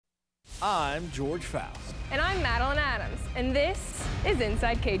I'm George Faust. And I'm Madeline Adams, and this is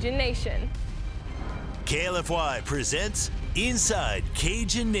Inside Cajun Nation. KLFY presents Inside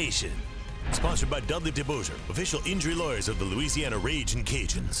Cajun Nation. Sponsored by Dudley DeBosier, official injury lawyers of the Louisiana Ragin'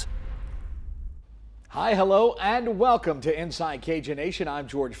 Cajuns. Hi, hello, and welcome to Inside Cajun Nation. I'm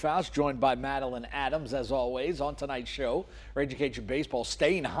George Faust, joined by Madeline Adams, as always. On tonight's show, Ragin' Cajun baseball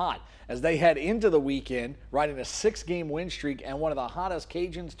staying hot as they head into the weekend, riding a 6-game win streak, and one of the hottest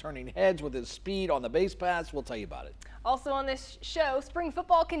Cajuns turning heads with his speed on the base paths. We'll tell you about it. Also on this show, spring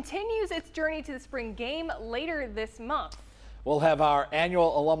football continues its journey to the spring game later this month. We'll have our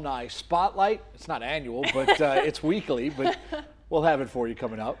annual alumni spotlight. It's not annual, but it's weekly, but we'll have it for you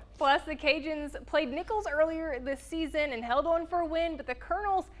coming up. Plus, the Cajuns played Nichols earlier this season and held on for a win, but the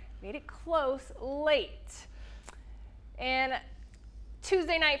Colonels made it close late. And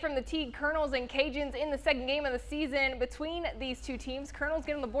Tuesday night from the Teague, Colonels and Cajuns in the second game of the season. Between these two teams, Colonels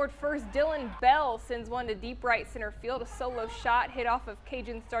get on the board first. Dylan Bell sends one to deep right center field. A solo shot hit off of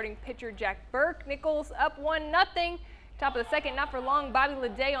Cajun starting pitcher Jack Burke. Nichols up 1-0. Top of the second, not for long. Bobby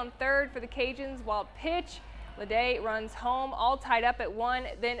Leday on third for the Cajuns. Wild pitch. Leday runs home, all tied up at 1.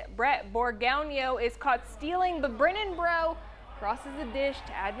 Then Brett Borgaugno is caught stealing, but Brennan Bro crosses the dish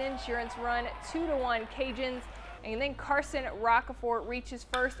to add an insurance run. 2-1 Cajuns. And then Carson Roccaforte reaches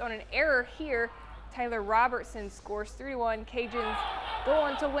first on an error here. Tyler Robertson scores 3-1. Cajuns go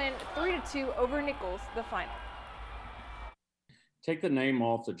on to win 3-2 over Nichols, the final. Take the name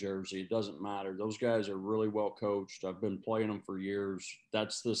off the jersey. It doesn't matter. Those guys are really well coached. I've been playing them for years.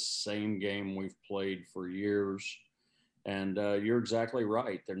 That's the same game we've played for years. And you're exactly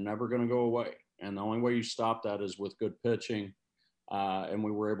right. They're never going to go away. And the only way you stop that is with good pitching. And we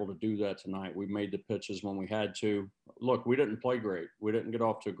were able to do that tonight. We made the pitches when we had to. Look, we didn't play great. We didn't get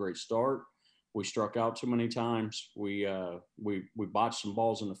off to a great start. We struck out too many times. We botched some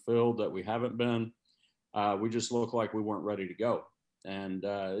balls in the field that we haven't been. We just looked like we weren't ready to go. And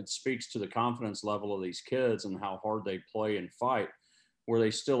it speaks to the confidence level of these kids and how hard they play and fight, where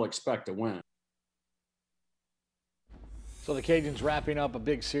they still expect to win. So the Cajuns wrapping up a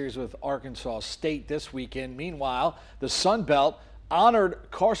big series with Arkansas State this weekend. Meanwhile, the Sun Belt honored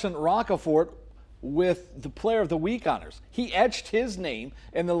Carson Roccaforte with the Player of the Week honors. He etched his name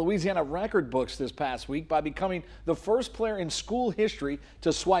in the Louisiana record books this past week by becoming the first player in school history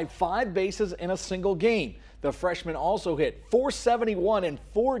to swipe 5 bases in a single game. The freshman also hit .471 in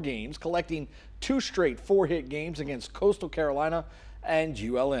 4 games, collecting 2 straight 4-hit games against Coastal Carolina and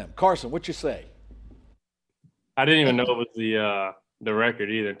ULM. Carson, what you say? I didn't even know it was the record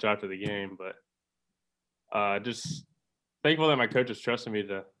either until after the game, but just thankful that my coaches trusted me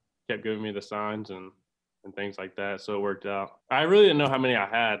to kept giving me the signs and things like that, so it worked out. I really didn't know how many I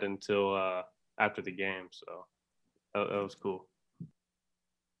had until after the game, so that was cool.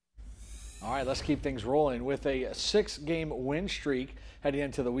 All right, let's keep things rolling. With a 6-game win streak heading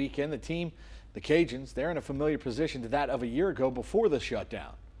into the weekend, the team, the Cajuns, they're in a familiar position to that of a year ago before the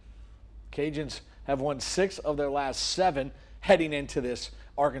shutdown. Cajuns have won 6 of their last 7 heading into this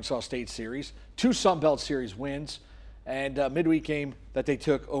Arkansas State series, 2 Sun Belt Series wins, and a midweek game that they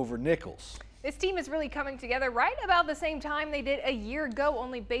took over Nichols. This team is really coming together right about the same time they did a year ago,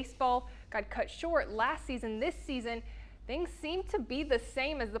 only baseball got cut short last season. This season, things seem to be the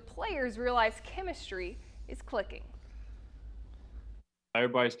same as the players realize chemistry is clicking.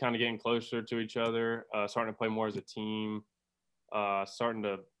 Everybody's kind of getting closer to each other, starting to play more as a team, starting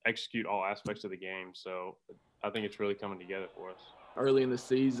to execute all aspects of the game. So I think it's really coming together for us. Early in the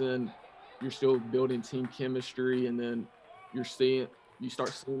season, you're still building team chemistry, and then you start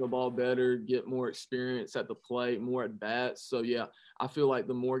seeing the ball better, get more experience at the plate, more at bats. So yeah, I feel like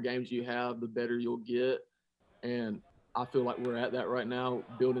the more games you have, the better you'll get. And I feel like we're at that right now,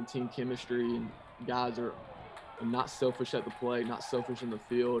 building team chemistry, and guys are not selfish at the plate, not selfish in the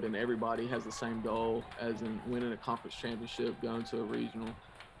field, and everybody has the same goal as in winning a conference championship, going to a regional,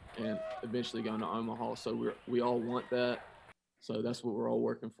 and eventually going to Omaha. So we all want that. So that's what we're all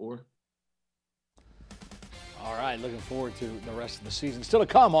working for. All right, looking forward to the rest of the season. Still to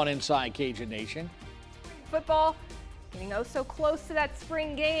come on Inside Cajun Nation. Football getting oh so close to that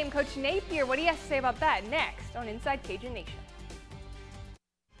spring game. Coach Napier, what do you have to say about that next on Inside Cajun Nation?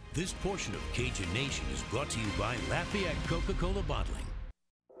 This portion of Cajun Nation is brought to you by Lafayette Coca-Cola Bottling.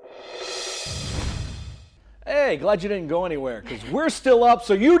 Hey, glad you didn't go anywhere because we're still up,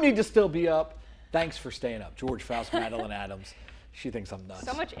 so you need to still be up. Thanks for staying up. George Faust, Madeline Adams. She thinks I'm nuts.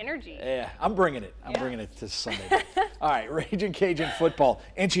 So much energy. Yeah, I'm bringing it. I'm bringing it to Sunday. All right, Ragin' Cajun football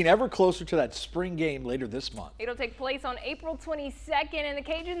inching ever closer to that spring game later this month. It'll take place on April 22nd, and the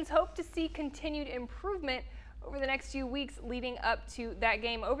Cajuns hope to see continued improvement over the next few weeks leading up to that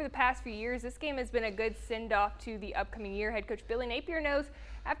game. Over the past few years, this game has been a good send-off to the upcoming year. Head coach Billy Napier knows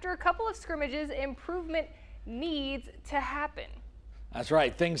after a couple of scrimmages, improvement needs to happen. That's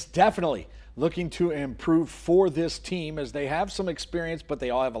right. Things definitely looking to improve for this team as they have some experience, but they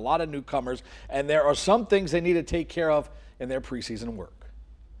all have a lot of newcomers, and there are some things they need to take care of in their preseason work.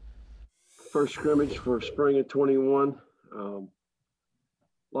 First scrimmage for spring of 21. A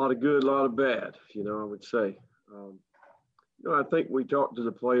lot of good, a lot of bad, I would say. I think we talked to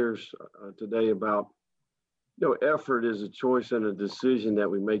the players today about, effort is a choice and a decision that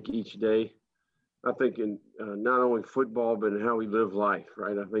we make each day. I think in not only football, but in how we live life,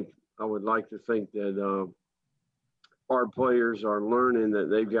 right? I would like to think that our players are learning that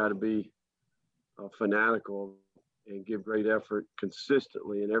they've got to be fanatical and give great effort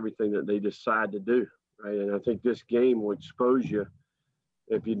consistently in everything that they decide to do, right? And I think this game will expose you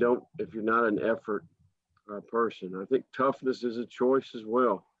if you're not an effort person. I think toughness is a choice as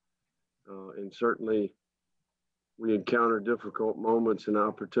well. And certainly we encounter difficult moments and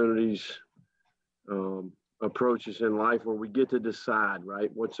opportunities, approaches in life where we get to decide, right?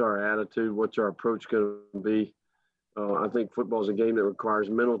 What's our attitude? What's our approach going to be? I think football is a game that requires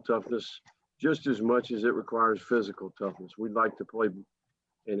mental toughness just as much as it requires physical toughness. We'd like to play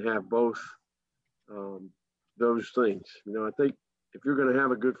and have both those things. I think if you're going to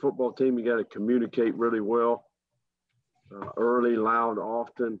have a good football team, you got to communicate really well, early, loud,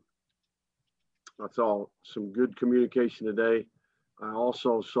 often. I saw some good communication today. I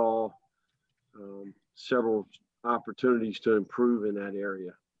also saw several opportunities to improve in that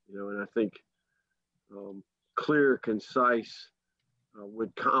area, and I think clear, concise,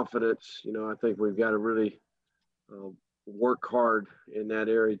 with confidence, I think we've got to really work hard in that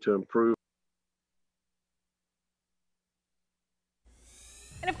area to improve.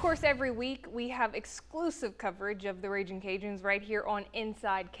 And of course, every week we have exclusive coverage of the Raging Cajuns right here on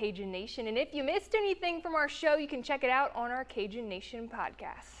Inside Cajun Nation. And if you missed anything from our show, you can check it out on our Cajun Nation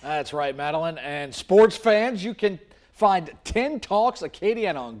podcast. That's right, Madeline. And sports fans, you can find 10 Talks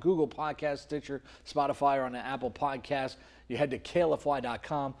Acadiana on Google Podcast, Stitcher, Spotify, or on the Apple Podcast. You head to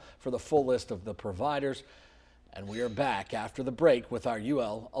KLFY.com for the full list of the providers. And we are back after the break with our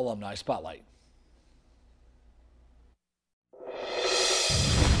UL Alumni Spotlight.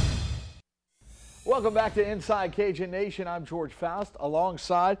 Welcome back to Inside Cajun Nation. I'm George Faust,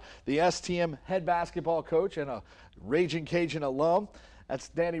 alongside the STM head basketball coach and a Raging Cajun alum. That's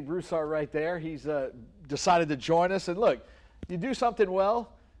Danny Broussard right there. He's decided to join us. And look, you do something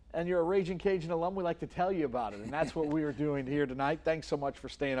well and you're a Raging Cajun alum, we like to tell you about it. And that's what we are doing here tonight. Thanks so much for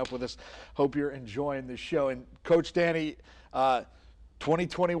staying up with us. Hope you're enjoying the show. And Coach Danny,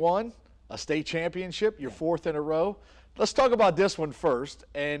 2021, a state championship, your fourth in a row. Let's talk about this one first.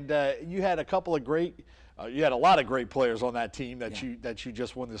 And you had a couple of you had a lot of great players on that team that you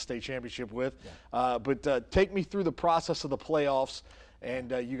just won the state championship with. But take me through the process of the playoffs.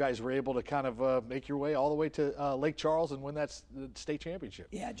 And you guys were able to kind of make your way all the way to Lake Charles and win that state championship.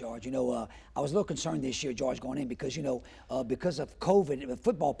 Yeah, George. I was a little concerned this year, George, going in because, because of COVID, the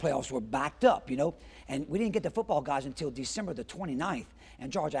football playoffs were backed up, and we didn't get the football guys until December the 29th.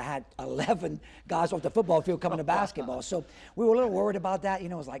 And, George, I had 11 guys off the football field coming to basketball. So we were a little worried about that.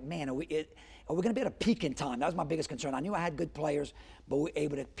 It was like, man, are we going to be able to peak in time? That was my biggest concern. I knew I had good players, but we were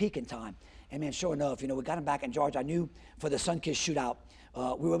able to peak in time. And, man, sure enough, we got them back. And, George, I knew for the Sunkist shootout,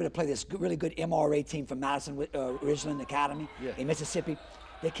 we were able to play this really good MRA team from Madison Ridgeland Academy in Mississippi.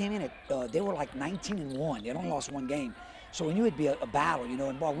 They came in they were like 19-1. They only lost one game. So we knew it'd be a battle,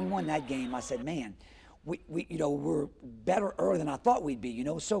 and boy, we won that game. I said, man, we're better early than I thought we'd be,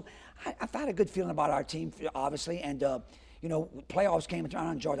 So I've had a good feeling about our team, obviously. And, playoffs came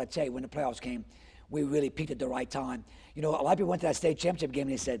around, George, I tell you, when the playoffs came, we really peaked at the right time. A lot of people went to that state championship game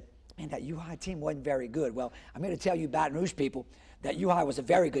and they said, man, that U-High team wasn't very good. Well, I'm here to tell you, Baton Rouge people, that U-High was a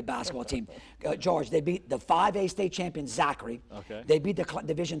very good basketball team. George, they beat the 5A state champion, Zachary. Okay. They beat the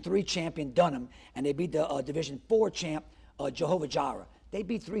Division III champion, Dunham. And they beat the Division IV champ, Jehovah Jireh. They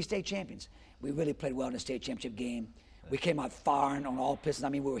beat 3 state champions. We really played well in the state championship game. We came out firing on all pistons. I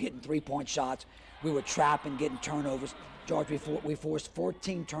mean, we were hitting 3-point shots. We were trapping, getting turnovers. George, we forced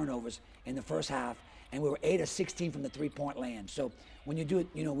 14 turnovers in the first half. And we were 8 of 16 from the 3-point land. So when you do it,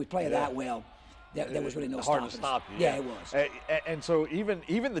 we play that well. There was really no hard to stop you. Yeah, it was. And so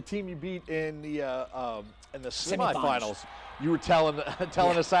even the team you beat in the semifinals, you were telling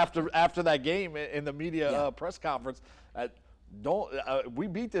us after that game in the media press conference, we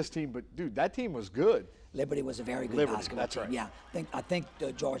beat this team, but dude, that team was good. Liberty was a very good basketball that's team. Right. Yeah, I think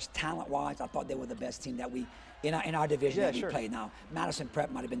George, talent-wise, I thought they were the best team that we in our division that we played. Now, Madison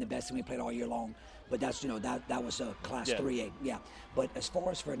Prep might have been the best team we played all year long. but that's, that was a Class 3A. Yeah. But as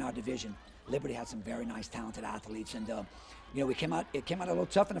far as for in our division, Liberty had some very nice, talented athletes, and it came out a little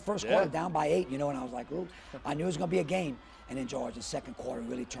tough in the first quarter, down by 8, and I was like, ooh, I knew it was going to be a game. And then George, the second quarter,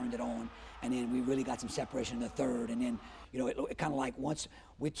 really turned it on, and then we really got some separation in the third, and then it kind of like once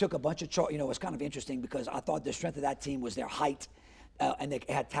we took a bunch of it's kind of interesting because I thought the strength of that team was their height. And they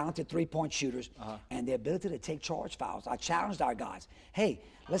had talented three-point shooters and the ability to take charge fouls. I challenged our guys. Hey,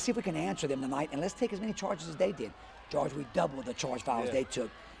 let's see if we can answer them tonight, and let's take as many charges as they did. George, we doubled the charge fouls they took,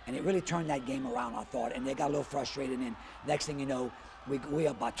 and it really turned that game around, I thought. And they got a little frustrated, and next thing you know, we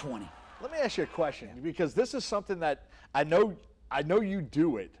up by 20. Let me ask you a question, because this is something that I know you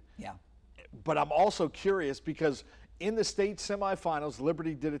do it. Yeah. But I'm also curious because in the state semifinals,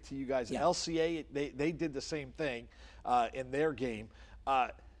 Liberty did it to you guys. Yeah. LCA, they did the same thing in their game.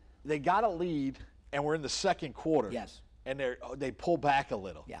 They got a lead, and we're in the second quarter. Yes. And they pull back a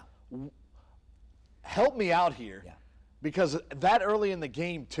little. Yeah. Help me out here. Yeah. Because that early in the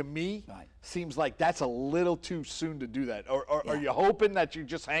game, to me, Right. seems like that's a little too soon to do that. Or Yeah. are you hoping that you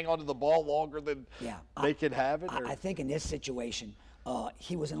just hang on to the ball longer than they could have it? I think in this situation,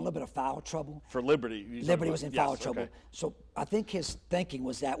 he was in a little bit of foul trouble. For Liberty. Liberty was in foul trouble. Okay. So I think his thinking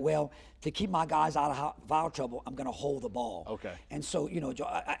was that, well, to keep my guys out of foul trouble, I'm going to hold the ball. Okay. And so,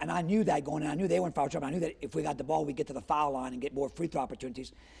 and I knew that going in. I knew they were in foul trouble. I knew that if we got the ball, we'd get to the foul line and get more free throw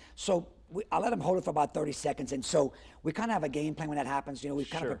opportunities. So I let him hold it for about 30 seconds. And so we kind of have a game plan when that happens. We've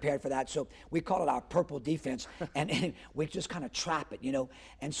kind of prepared for that. So we call it our purple defense. and we just kind of trap it,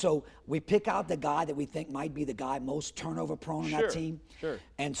 And so we pick out the guy that we think might be the guy most turnover prone on that team. Sure.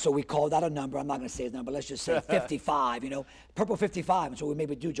 And so we called out a number. I'm not going to say his number. Let's just say 55, purple 55. And so what we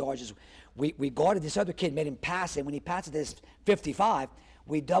maybe do, George, is we guarded this other kid, made him pass it. When he passed this 55,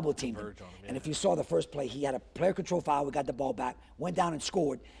 we double teamed him. And if you saw the first play, he had a player control foul. We got the ball back, went down and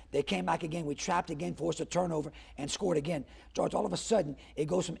scored. They came back again. We trapped again, forced a turnover, and scored again. George, all of a sudden, it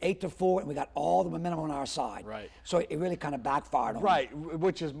goes from 8 to 4, and we got all the momentum on our side. Right. So it really kind of backfired on Right,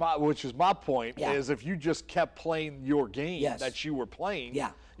 which is my point, Yeah. is if you just kept playing your game that you were playing,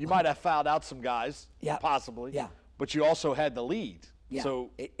 Yeah. you might have fouled out some guys, Yeah. possibly, Yeah. but you also had the lead. Yeah.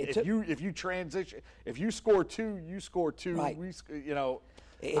 So if you transition, if you score 2, you score 2. Right.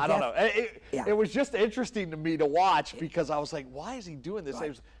 I don't know. It was just interesting to me to watch because I was like, why is he doing this? Right. It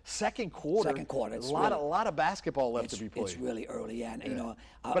was second quarter. It's a lot of basketball left to be played. It's really early, yeah. And,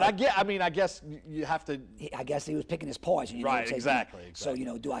 But I guess you have to. I guess he was picking his poison. Right, exactly. So,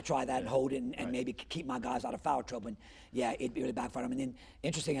 do I try that and hold it and maybe keep my guys out of foul trouble? And, yeah, it really backfired him. And then,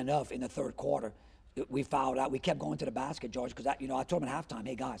 interesting enough, in the third quarter, we fouled out. We kept going to the basket, George, because I told him at halftime,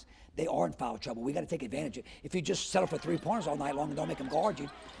 hey, guys, they are in foul trouble. We got to take advantage. If you just settle for 3 pointers all night long and don't make them guard you,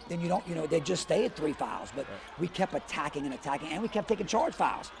 then you don't, they just stay at 3 fouls. But we kept attacking, and we kept taking charge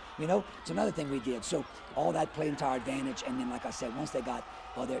fouls. It's another thing we did. So all that played into our advantage. And then, like I said, once they got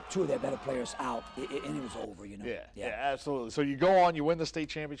two of their better players out, and it was over, Yeah, absolutely. So you go on, you win the state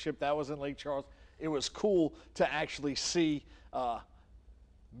championship. That was in Lake Charles. It was cool to actually see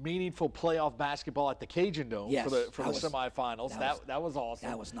meaningful playoff basketball at the Cajun Dome for the semifinals. That was awesome.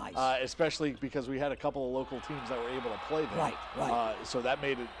 That was nice. Especially because we had a couple of local teams that were able to play there. Right. So that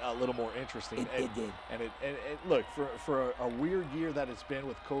made it a little more interesting. It did. And look, for a weird year that it's been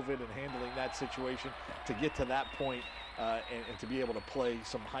with COVID and handling that situation, to get to that point and to be able to play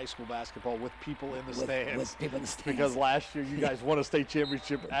some high school basketball with people in the stands. With people in the stands. Because last year you guys won a state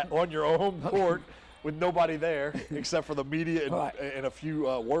championship on your own court. With nobody there except for the media and a few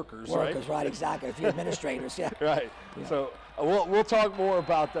workers, right? Workers, right, exactly. A few administrators, yeah. Right. Yeah. So we'll talk more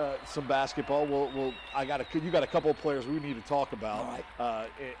about some basketball. You got a couple of players we need to talk about. All right.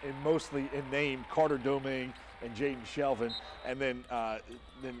 And mostly in name, Carter Domingue and Jaden Shelvin, and then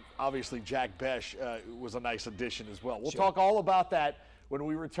obviously Jack Besh was a nice addition as well. We'll talk all about that when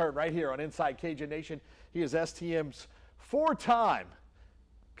we return right here on Inside Cajun Nation. He is STM's 4-time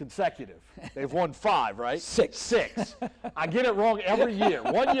consecutive. They've won 5, right? 6. I get it wrong every year.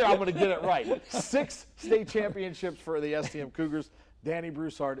 One year I'm going to get it right. 6 state championships for the STM Cougars. Danny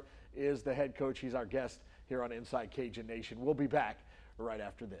Broussard is the head coach. He's our guest here on Inside Cajun Nation. We'll be back right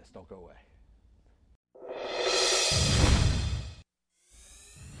after this. Don't go away.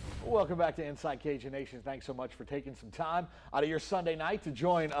 Welcome back to Inside Cajun Nation. Thanks so much for taking some time out of your Sunday night to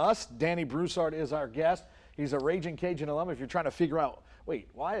join us. Danny Broussard is our guest. He's a Raging Cajun alum. If you're trying to figure out, wait,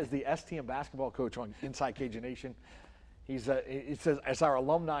 why is the STM basketball coach on Inside Cajun Nation? He says it's our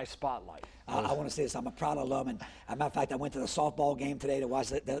alumni spotlight. I want to say this. I'm a proud alum, and as a matter of fact, I went to the softball game today to watch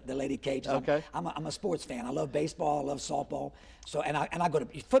the Lady Cajuns. Okay. I'm a sports fan. I love baseball. I love softball. So and I go to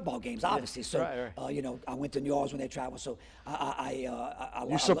football games, obviously. So right. you know, I went to New Orleans when they travel. So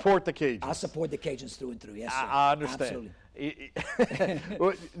You support the Cajuns. I support the Cajuns through and through. Yes, sir. I understand.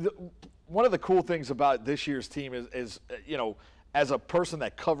 Absolutely. One of the cool things about this year's team is you know, as a person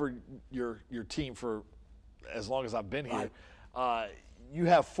that covered your team for as long as I've been here, you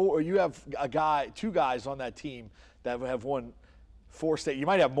have two guys on that team that have won 4 state. You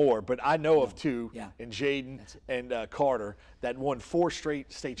might have more, but I know of 2 in Jaden and Carter that won 4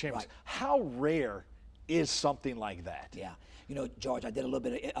 straight state champions. Right. How rare is something like that? Yeah. You know, George, I did a little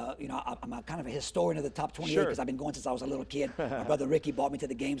bit of, you know, I'm a kind of a historian of the top 28 because I've been going since I was a little kid. My brother Ricky brought me to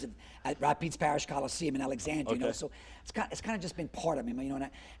the games at Rapides Parish Coliseum in Alexandria, you know, so it's kind of just been part of me, you know,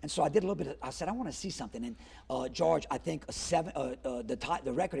 and so I did a little bit of, I said, I want to see something. And George, I think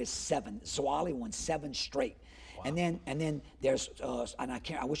the record is 7. Swally won 7 straight. Wow. And then there's and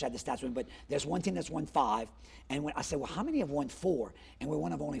I wish I had the stats with me, but there's one team that's won 5. And when I said, well, how many have won 4? And we're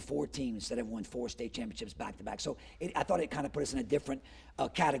one of only 4 teams that have won 4 state championships back to back. So I thought it kind of put us in a different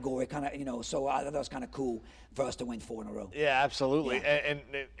category, kind of, you know. So I thought it was kind of cool for us to win 4 in a row. Yeah, absolutely. Yeah.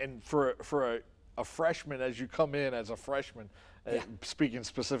 And for a freshman, as you come in as a freshman, speaking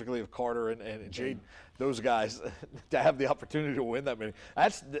specifically of Carter and Jaden, those guys to have the opportunity to win that many,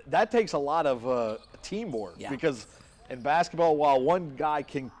 that takes a lot of teamwork because in basketball, while one guy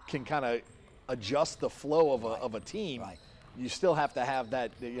can kind of adjust the flow of a team, you still have to have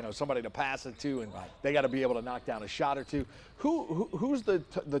that, you know, somebody to pass it to, and they got to be able to knock down a shot or two. Who's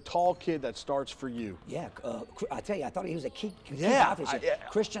the tall kid that starts for you? Yeah, I tell you, I thought he was a key yeah,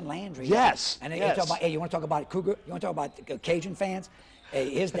 Christian Landry. Yes. And yes. You want to talk about Cougar? You want to talk about Cajun fans? Hey,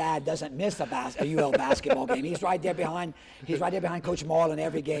 his dad doesn't miss a UL basketball game. He's right there behind. He's right there behind Coach Marlin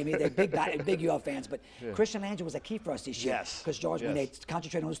every game. They're big UL fans. But Christian Landry was a key for us this year. Yes. Because George, when they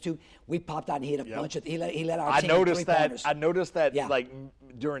concentrated on those 2, we popped out and he hit a bunch of. He let our I team noticed that. pointers. I noticed that like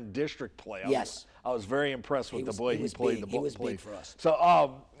during district play. I was very impressed with the way he played the ball. He was big for us. So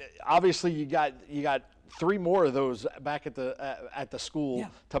obviously you got 3 more of those back at the school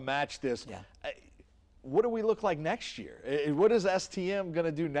to match this. Yeah. What do we look like next year? What is STM going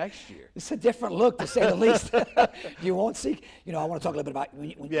to do next year? It's a different look, to say the least. You won't see. You know, I want to talk a little bit about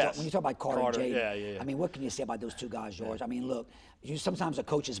when you talk about Carter and Jaden. I mean, what can you say about those 2 guys, George? I mean, look, sometimes a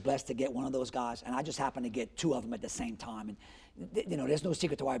coach is blessed to get one of those guys, and I just happened to get 2 of them at the same time. And you know, there's no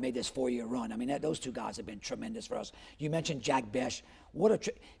secret to why I made this 4-year run. I mean, those 2 guys have been tremendous for us. You mentioned Jack Besh. And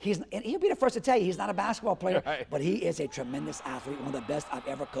he'll be the first to tell you he's not a basketball player, but he is a tremendous athlete, one of the best I've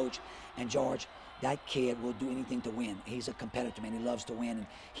ever coached. And George, that kid will do anything to win. He's a competitor, man. He loves to win, and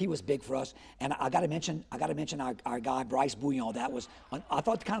he was big for us. And I got to mention our guy Bryce Bouillon. That was, I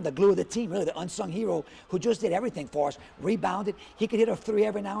thought, kind of the glue of the team, really, the unsung hero who just did everything for us. Rebounded. He could hit a 3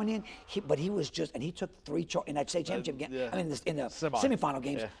 every now and then. But he was just, and he took 3 in that state championship game. I mean, in the semifinal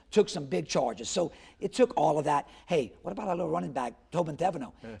games, took some big charges. So it took all of that. Hey, what about our little running back, Tobin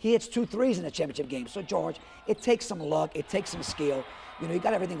Theveno? He hits 2 threes in the championship game. So George, it takes some luck. It takes some skill. You know, you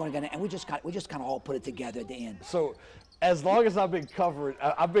got everything going together, and we just kind of all put it together at the end. So, as long as I've been covering,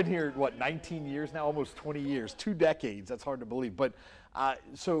 I've been here 19 years now, almost 20 years, 2 decades. That's hard to believe. But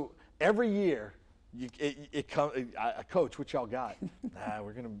so every year, Coach, what y'all got?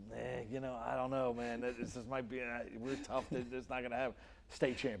 We're gonna, you know, I don't know, man. This might be, we're tough. It's not gonna have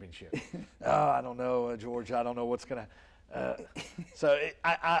state championship. I don't know, George. I don't know what's gonna. So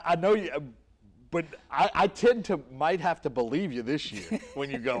I know you. But I tend to might have to believe you this year when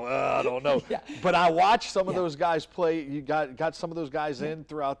you go, I don't know. But I watched some of those guys play. You got some of those guys in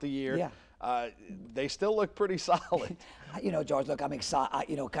throughout the year. They still look pretty solid. You know, George, look, I'm excited.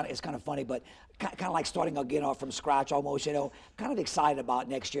 You know, it's kind of funny, but kind of like starting again off from scratch almost, you know, kind of excited about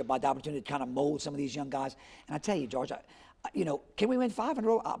next year, about the opportunity to kind of mold some of these young guys. And I tell you, George, you know, can we win 5 in a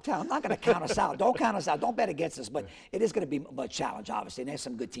row? I'm not going to count us out. Don't count us out. Don't bet against us. But it is going to be a challenge, obviously. And there's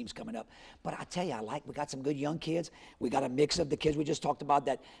some good teams coming up. But I tell you, we got some good young kids. We got a mix of the kids we just talked about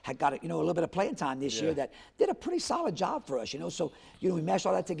that had got a little bit of playing time this year that did a pretty solid job for us. You know, so we meshed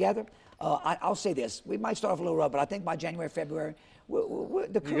all that together. I'll say this: we might start off a little rough, but I think by January, February, you're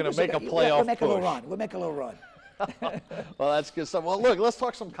going to make a playoff We'll make push. a little run. We'll make a little run. Well, that's good stuff. Well, look, let's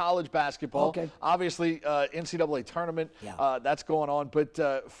talk some college basketball. Okay. Obviously, NCAA tournament that's going on. But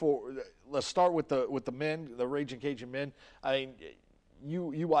let's start with the men, the Raging Cajun men. I mean,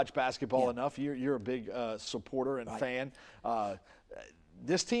 you watch basketball enough. You're a big supporter and fan.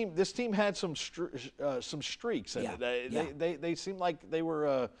 this team had some streaks in it. They seemed like they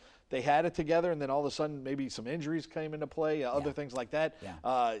were they had it together, and then all of a sudden maybe some injuries came into play, other things like that.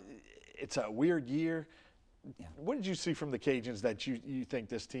 Yeah. It's a weird year. Yeah. What did you see from the Cajuns that you think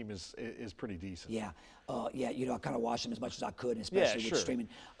this team is pretty decent? Yeah, I kind of watched them as much as I could, and especially with streaming.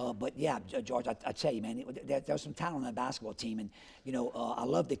 But yeah, George, I tell you, man, there's some talent on that basketball team, and I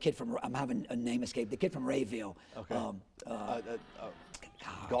love the kid from. I'm having a name escape. The kid from Rayville. Okay.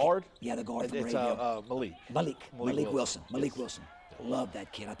 Guard? Yeah, the guard from it's, Rayville. Malik Wilson. Malik Wilson. Love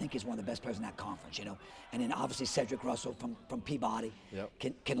that kid. I think he's one of the best players in that conference, And then obviously Cedric Russell from Peabody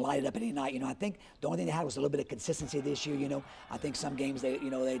can light it up any night. I think the only thing they had was a little bit of consistency this year. I think some games they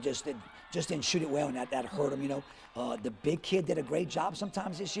just didn't shoot it well, and that hurt them. The big kid did a great job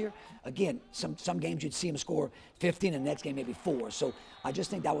sometimes this year. Again, some games you'd see him score 15, and the next game maybe 4. So I just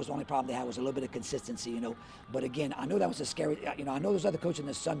think that was the only problem they had was a little bit of consistency. But again, I know that was a scary. I know those other coaches in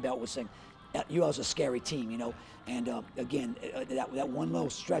the Sun Belt was saying. UL's a scary team, and again, that one little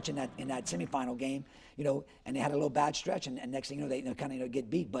stretch in that semifinal game, and they had a little bad stretch, and next thing they kind of get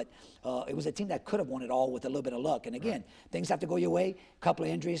beat. But it was a team that could have won it all with a little bit of luck. And again, things have to go your way. A couple of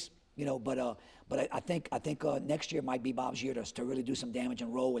injuries, But I think next year might be Bob's year to really do some damage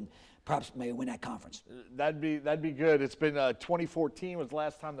and roll and perhaps maybe win that conference. That'd be good. It's been 2014 was the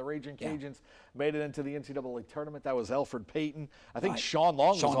last time the Raging Cajuns made it into the NCAA tournament. That was Elfrid Payton. I think Sean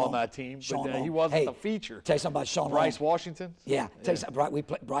Long was on that team, but he wasn't the feature. Tell you something about Sean Long. Bryce Washington. Yeah. Tell you something. We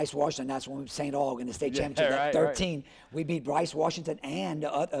played Bryce Washington. That's when we St. Aug in the state championship. At 13, right. We beat Bryce Washington and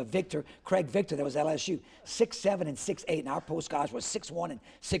Craig Victor. That was LSU. 6'7" and 6'8", and our post guys were 6'1" and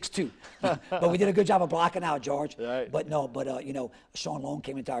 6'2". But we did a good job of blocking out, George. Right. But Sean Long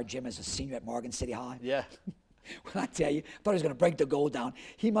came into our gym as a senior at Morgan City High. Yeah. When I tell you, thought he was going to break the goal down.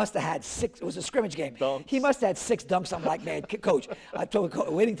 He must have had 6. It was a scrimmage game. Dunks. He must have had 6 dunks. I'm like, man, Coach. I told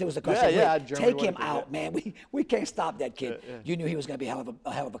Whittington was the coach. Take him out, man. We can't stop that kid. Yeah. You knew he was going to be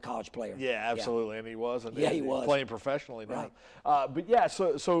a hell of a college player. Yeah, absolutely, and he was. And he was playing professionally now. Right. But yeah,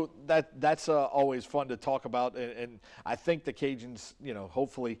 so that's always fun to talk about, and I think the Cajuns,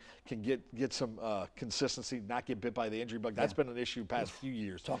 hopefully can get some consistency, not get bit by the injury bug. That's been an issue past few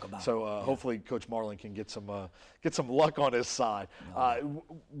years. Talk about. So hopefully Coach Marlin can get some luck on his side.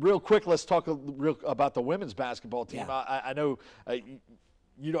 Real quick, let's talk about the women's basketball team. Yeah. I know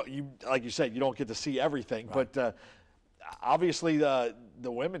you like you said, you don't get to see everything, but obviously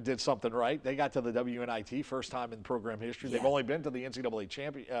the women did something right. They got to the WNIT first time in program history. They've only been to the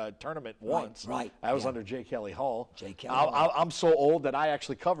NCAA tournament once. Right. That was under Jay Kelly Hall. I'm so old that I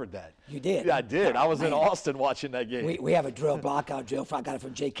actually covered that. You did? Yeah, I did. I was in Austin watching that game. We have a drill, blockout drill. I got it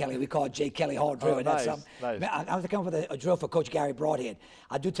from Jay Kelly. We call it Jay Kelly Hall drill. Oh, nice. Man, I was coming up with a drill for Coach Gary Broadhead.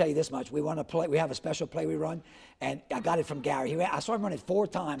 I do tell you this much. We have a special play we run, and I got it from Gary. I saw him run it 4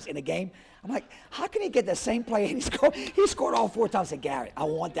 times in a game. I'm like, how can he get the same play and he scored all 4 times? I said, Gary, I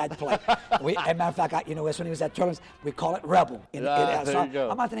want that play. As a matter of fact, that's when he was at tournaments, we call it Rebel. There you go.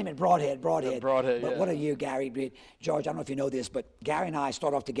 I'm not the name it Broadhead. Broadhead, But what a year, Gary. George, I don't know if you know this, but Gary and I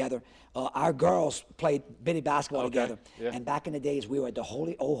started off together. Our girls played bitty basketball together. Yeah. And back in the days, we were at the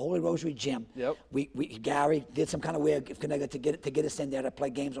Holy Rosary Gym. Yep. Gary did some kind of weird to get us in there to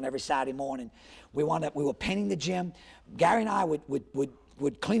play games on every Saturday morning. We were painting the gym. Gary and I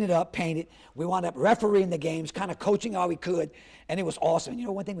would clean it up, paint it. We wound up refereeing the games, kind of coaching all we could, and it was awesome. And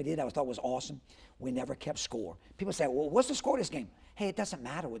one thing we did I thought was awesome? We never kept score. People say, well, what's the score of this game? Hey, it doesn't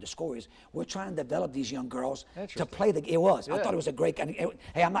matter what the score is. We're trying to develop these young girls to play the game. It was. Yeah. I thought it was a great.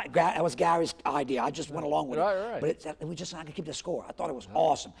 That was Gary's idea. I just went along with it. Right. But we just not gonna keep the score. I thought it was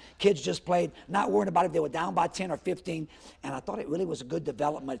awesome. Kids just played, not worrying about if they were down by 10 or 15, and I thought it really was a good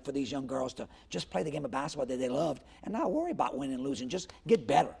development for these young girls to just play the game of basketball that they loved and not worry about winning and losing. Just get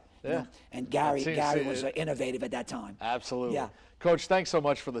better. Yeah. And Gary was innovative at that time. Absolutely. Yeah. Coach, thanks so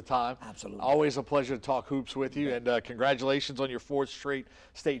much for the time. Absolutely. Always a pleasure to talk hoops with you, and congratulations on your 4th straight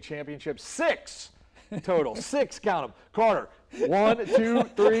state championship. 6 total. 6, count them. Carter, 1, 2,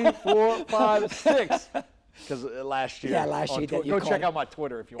 3, 4, 5, 6. Because last year. Yeah, last year. Go check out my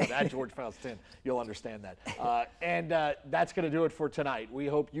Twitter if you want. At George Fouts 10. You'll understand that. And that's going to do it for tonight. We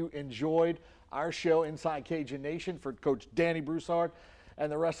hope you enjoyed our show, Inside Cajun Nation, for Coach Danny Broussard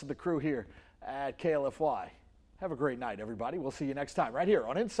and the rest of the crew here at KLFY. Have a great night, everybody. We'll see you next time right here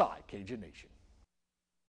on Inside Cajun Nation.